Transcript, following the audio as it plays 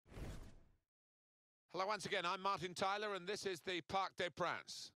Well, once again, I'm Martin Tyler, and this is the Parc des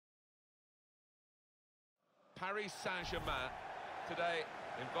Princes. Paris Saint-Germain today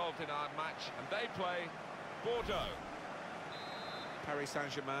involved in our match, and they play Bordeaux. Paris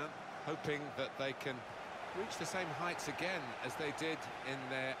Saint-Germain hoping that they can reach the same heights again as they did in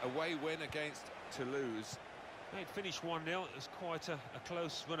their away win against Toulouse. They'd finished 1-0, it was quite a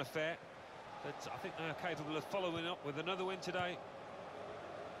close run affair, but I think they're capable of following up with another win today.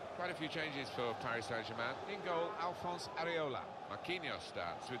 Quite a few changes for Paris Saint-Germain. In goal, Alphonse Areola. Marquinhos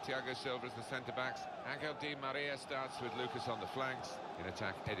starts with Thiago Silva as the centre-backs. Angel Di Maria starts with Lucas on the flanks. In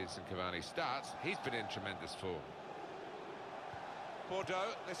attack, Edinson Cavani starts. He's been in tremendous form.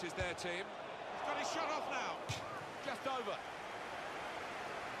 Bordeaux, this is their team. He's got his shot off now. Just over.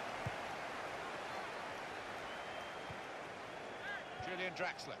 Julian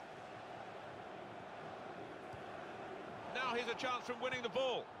Draxler. Now here's a chance from winning the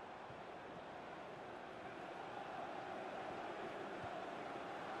ball.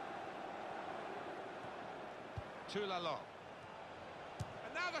 Lalong.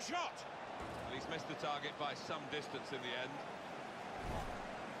 And now the shot! Well, he's missed the target by some distance in the end.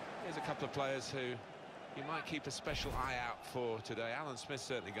 Here's a couple of players who you might keep a special eye out for today. Alan Smith's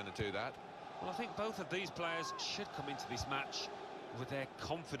certainly going to do that. Well, I think both of these players should come into this match with their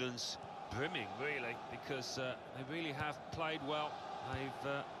confidence brimming, really, because they really have played well.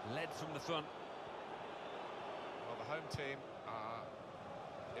 They've led from the front. Well, the home team are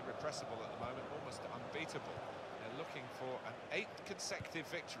irrepressible at the moment, almost unbeatable. They're looking for an 8th consecutive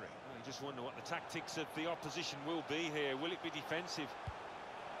victory. Well, you just wonder what the tactics of the opposition will be here. Will it be defensive?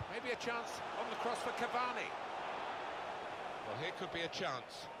 Maybe a chance on the cross for Cavani. Well, here could be a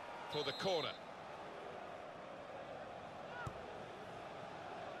chance for the corner.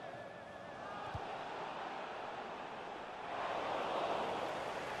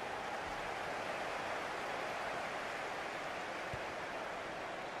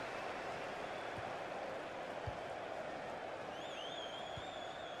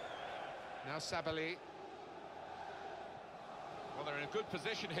 Now Sabali. Well, they're in a good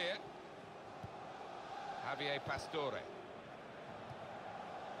position here. Javier Pastore.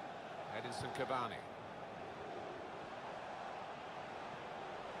 Edinson Cavani.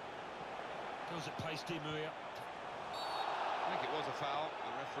 Goes at pace, Di Maria. I think it was a foul.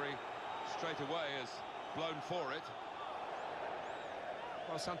 The referee straight away has blown for it.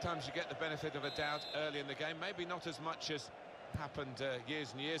 Well, sometimes you get the benefit of a doubt early in the game. Maybe not as much as happened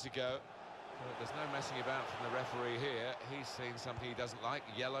years and years ago. But there's no messing about from the referee here. He's seen something he doesn't like,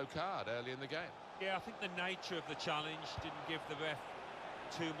 yellow card early in the game. Yeah, I think the nature of the challenge didn't give the ref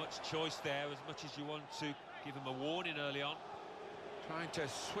too much choice there, as much as you want to give him a warning early on. Trying to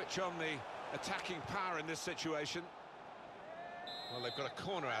switch on the attacking power in this situation. Well, they've got a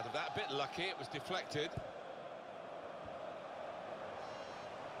corner out of that. A bit lucky, it was deflected.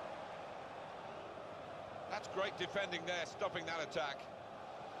 That's great defending there, stopping that attack.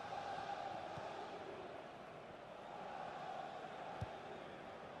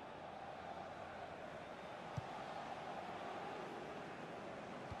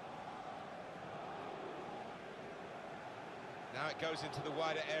 Now it goes into the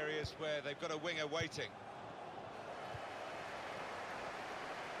wider areas where they've got a winger waiting.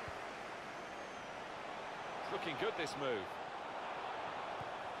 It's looking good, this move.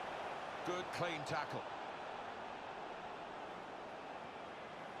 Good, clean tackle.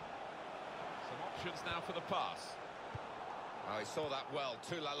 Some options now for the pass. Oh, he saw that well,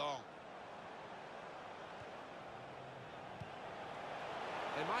 Lalong.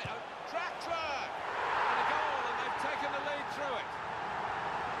 They might... Draxler! And a goal, and they've taken the lead through it.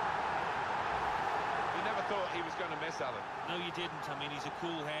 You never thought he was going to miss, Alan. No, you didn't. I mean, he's a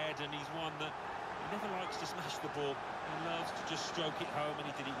cool head, and he's one that never likes to smash the ball. He loves to just stroke it home, and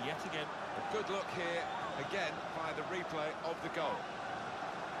he did it yet again. A good look here, again, by the replay of the goal.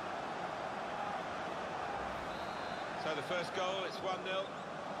 So the first goal, it's 1-0.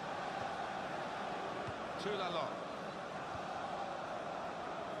 Lalong.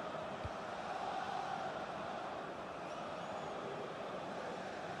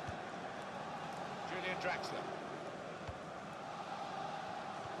 Julian Draxler.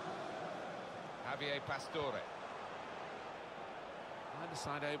 Javier Pastore. Neither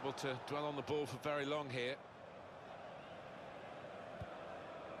side able to dwell on the ball for very long here.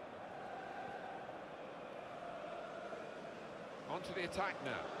 On to the attack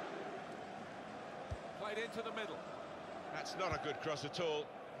now. Played into the middle. That's not a good cross at all,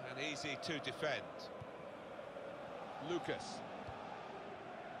 and easy to defend. Lucas.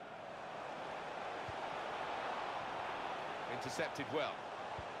 Intercepted well.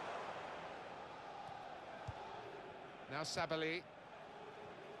 Now Sabali.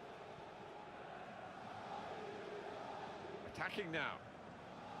 Attacking now.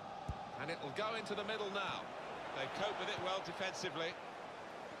 And it'll go into the middle now. They cope with it well defensively.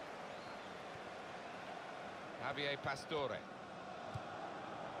 Javier Pastore.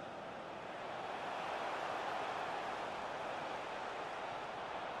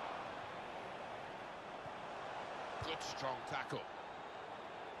 Good strong tackle.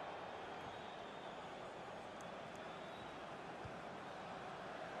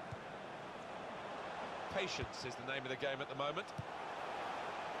 Patience is the name of the game at the moment.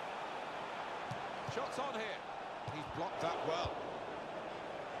 Shots on here. He's blocked that well.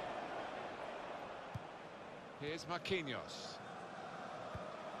 Here's Marquinhos.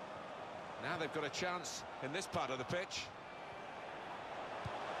 Now they've got a chance in this part of the pitch.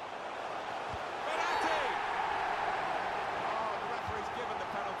 Penalty! Oh, the referee's given the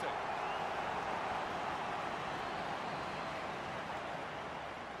penalty.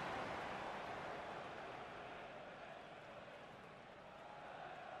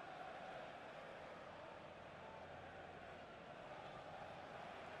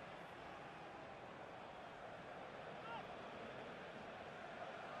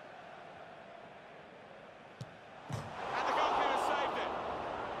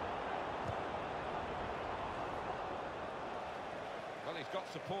 Well, he's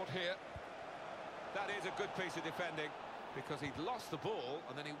got support here. That is a good piece of defending, because he'd lost the ball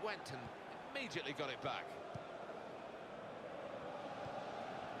and then he went and immediately got it back.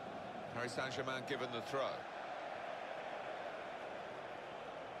 Paris Saint-Germain given the throw.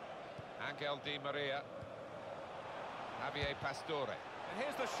 Angel Di Maria. Javier Pastore. And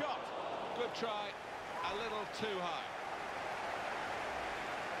here's the shot. Good try. A little too high.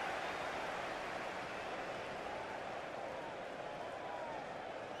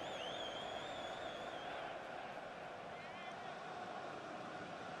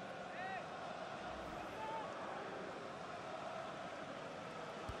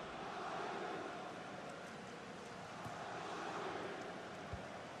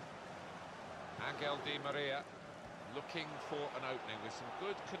 Angel Di Maria looking for an opening with some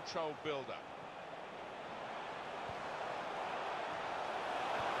good controlled build-up.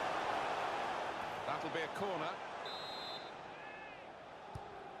 That'll be a corner.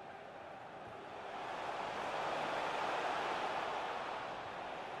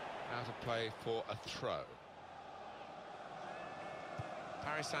 Out of play for a throw.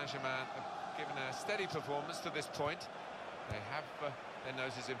 Paris Saint-Germain have given a steady performance to this point. They have their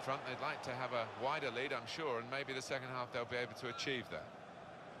noses in front. They'd like to have a wider lead, I'm sure, and maybe the second half they'll be able to achieve that.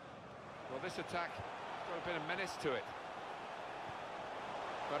 Well, this attack got a bit of menace to it.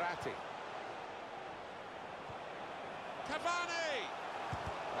 Verratti. Cavani!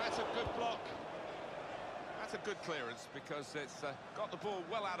 That's a good block. That's a good clearance, because it's got the ball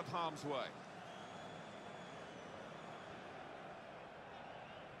well out of harm's way.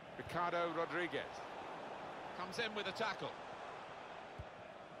 Ricardo Rodriguez comes in with a tackle.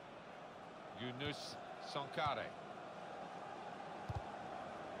 Yunus Sankare.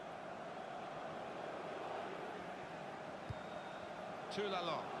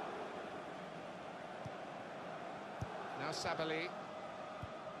 Toulalon. Now Sabali.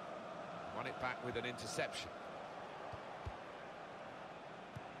 Won it back with an interception.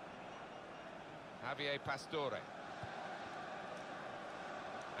 Javier Pastore.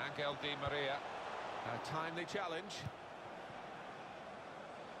 Angel Di Maria. A timely challenge.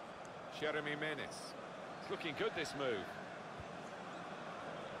 Jeremy Menez. It's looking good, this move.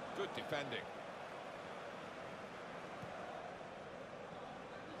 Good defending.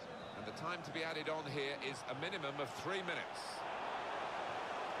 And the time to be added on here is a minimum of 3 minutes.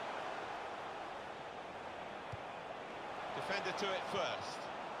 Defender to it first.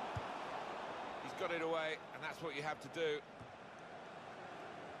 He's got it away, and that's what you have to do.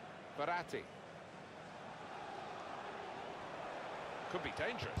 Verratti. Could be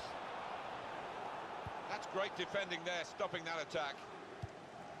dangerous. That's great defending there, stopping that attack.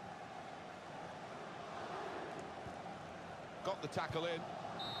 Got the tackle in.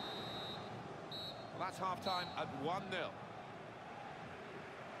 Well, that's half-time at 1-0.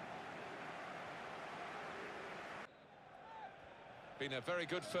 Been a very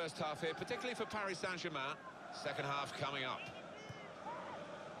good first half here, particularly for Paris Saint-Germain. Second half coming up.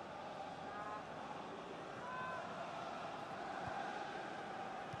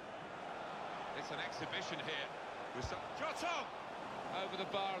 It's an exhibition here with some shots on over the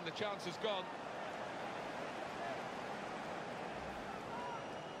bar, and the chance is gone.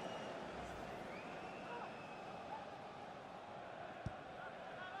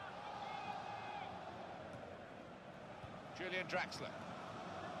 Julian Draxler.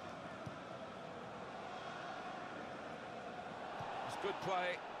 It was good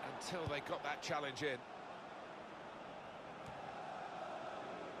play until they got that challenge in.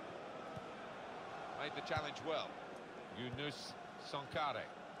 Made the challenge well. Yunus Sankare.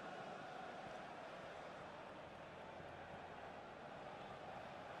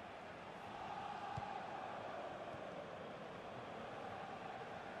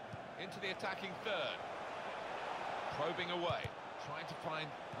 Into the attacking third. Probing away. Trying to find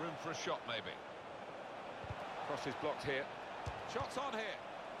room for a shot, maybe. Cross is blocked here. Shots on here.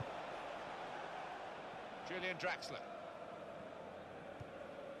 Julian Draxler.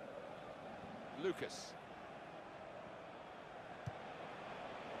 Lucas.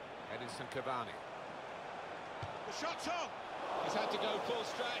 Edinson Cavani. The shot's on! He's had to go full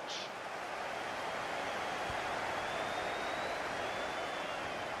stretch.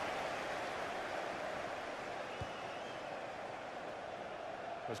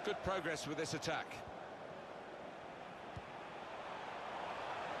 There's good progress with this attack.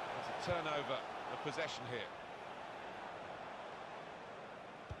 There's a turnover of possession here.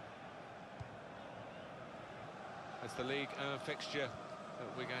 That's the Ligue fixture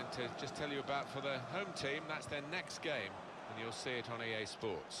that we're going to just tell you about for the home team. That's their next game, and you'll see it on EA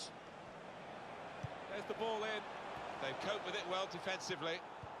Sports. There's the ball in. They've coped with it well defensively.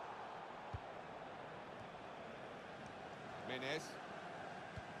 Menez.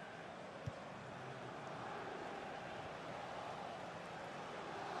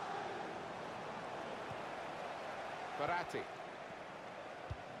 Barati.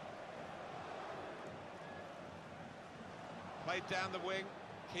 Played down the wing,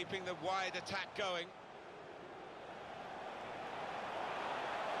 keeping the wide attack going.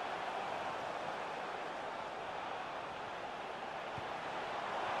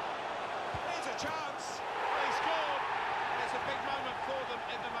 Here's a chance. They scored. It's a big moment for them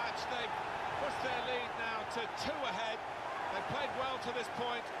in the match. They've pushed their lead now to 2 ahead. They've played well to this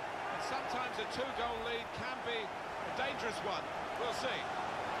point, and sometimes a 2-goal lead can be a dangerous one. We'll see.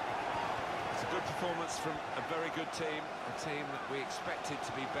 It's a good performance from a very good team, a team that we expected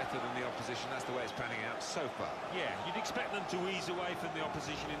to be better than the opposition. That's the way it's panning out so far. Yeah, you'd expect them to ease away from the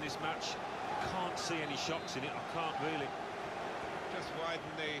opposition in this match. Can't see any shocks in it, I can't really. Just widen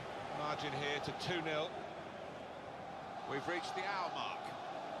the margin here to 2-0. We've reached the hour mark.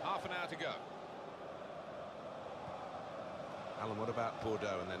 Half an hour to go. Alan, what about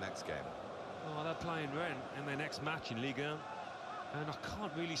Bordeaux in their next game? Oh, they're playing Rennes in their next match in Ligue 1, and I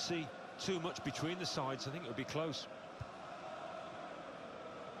can't really see too much between the sides. I think it'll be close.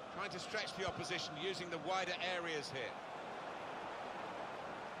 Trying to stretch the opposition using the wider areas here.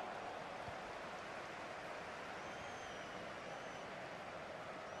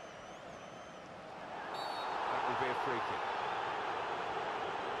 That will be a free kick.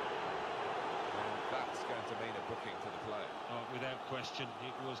 And that's going to mean a booking to the player. Oh, without question,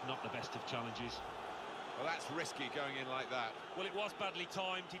 it was not the best of challenges. Well, that's risky going in like that. Well, it was badly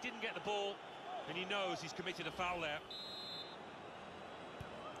timed. He didn't get the ball, and he knows he's committed a foul there.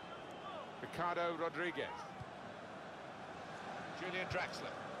 Ricardo Rodriguez. Julian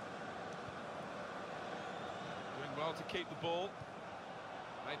Draxler. Doing well to keep the ball.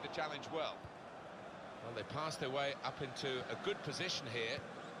 Made the challenge well. Well, they passed their way up into a good position here,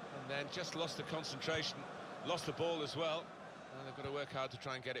 and then just lost the concentration, lost the ball as well, and they've got to work hard to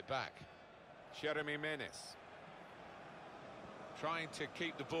try and get it back. Jeremy Menez. Trying to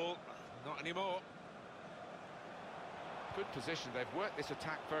keep the ball, not anymore. Good position, they've worked this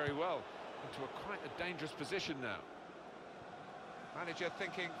attack very well into quite a dangerous position now. Manager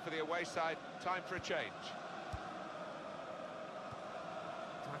thinking for the away side, time for a change.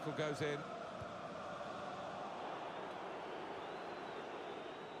 Tackle goes in.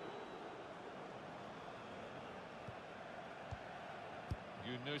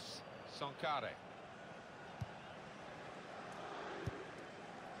 Yunus Sankare.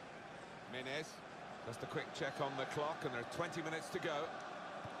 Menez. Just a quick check on the clock, and there are 20 minutes to go.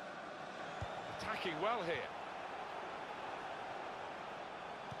 Attacking well here.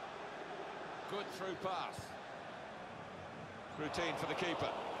 Good through pass. Routine for the keeper.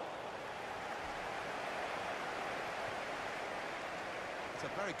 It's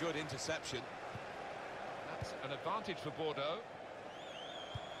a very good interception. That's an advantage for Bordeaux.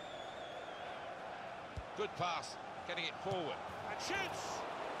 Good pass, getting it forward. And shoots!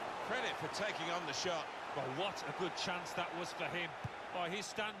 Credit for taking on the shot. Well, what a good chance that was for him. By his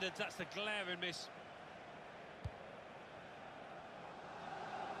standards, that's a glaring miss.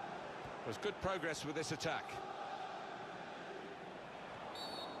 There's good progress with this attack.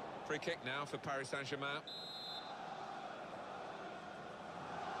 Free kick now for Paris Saint-Germain.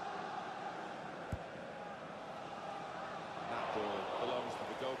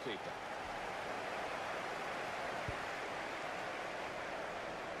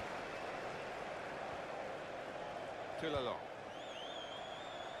 Too long.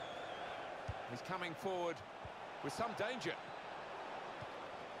 He's coming forward with some danger.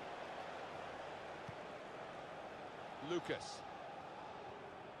 Lucas.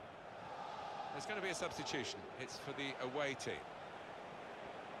 There's going to be a substitution. It's for the away team.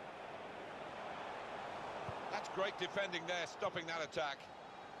 That's great defending there, stopping that attack.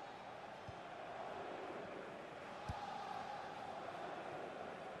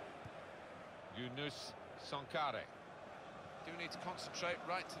 Yunus Sankare. Do need to concentrate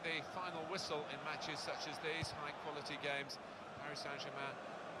right to the final whistle in matches such as these, high-quality games. Paris Saint-Germain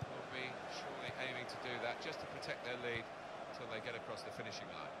will be surely aiming to do that, just to protect their lead until they get across the finishing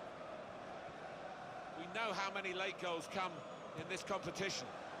line. We know how many late goals come in this competition.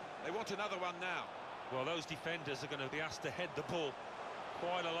 They want another one now. Well, those defenders are going to be asked to head the ball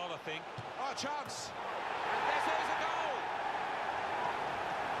quite a lot, I think. Oh, chance! And this is a goal!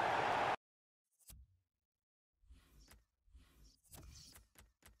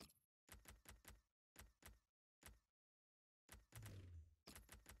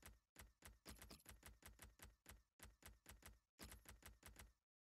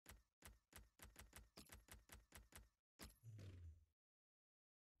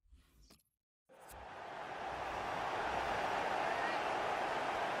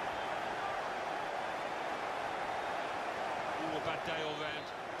 A bad day all round,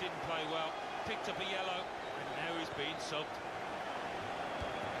 didn't play well, picked up a yellow, and now he's being subbed.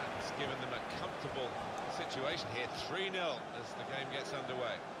 That's given them a comfortable situation here, 3-0 as the game gets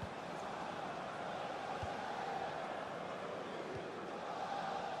underway.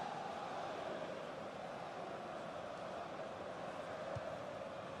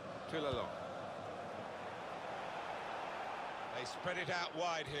 Too long. They spread it out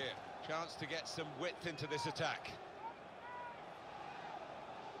wide here, chance to get some width into this attack.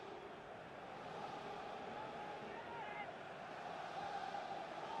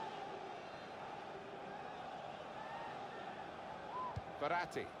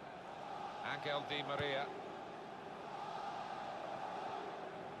 Verratti, Angel Di Maria,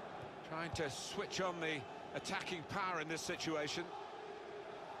 trying to switch on the attacking power in this situation.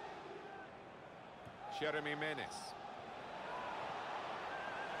 Jeremy Menes.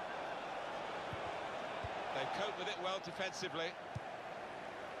 They cope with it well defensively.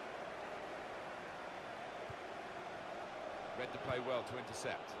 Read the play well to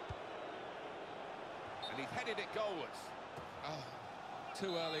intercept. And he's headed it goalwards. Oh.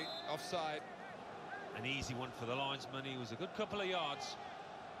 Too early, offside. An easy one for the linesman, he was a good couple of yards.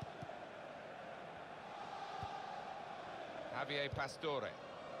 Javier Pastore.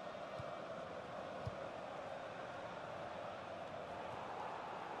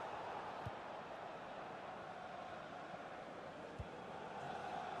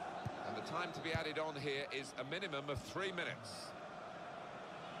 And the time to be added on here is a minimum of 3 minutes.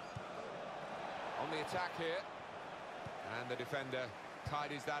 On the attack here. And the defender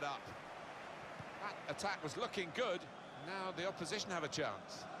tidies that up. That attack was looking good. Now the opposition have a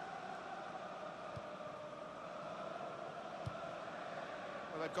chance.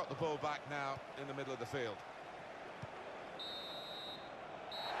 Well, they've got the ball back now in the middle of the field.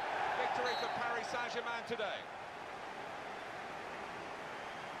 Victory for Paris Saint-Germain today.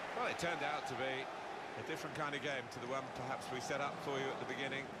 Well, it turned out to be a different kind of game to the one perhaps we set up for you at the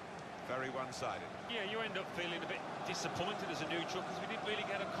beginning. Very one-sided. Yeah, you end up feeling a bit disappointed as a neutral because we didn't really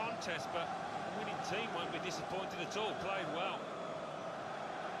get a contest, but the winning team won't be disappointed at all, played well.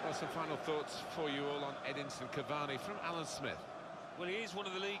 Well, some final thoughts for you all on Edinson Cavani from Alan Smith. Well, he is one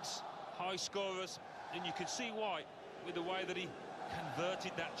of the league's high scorers, and you can see why with the way that he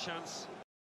converted that chance.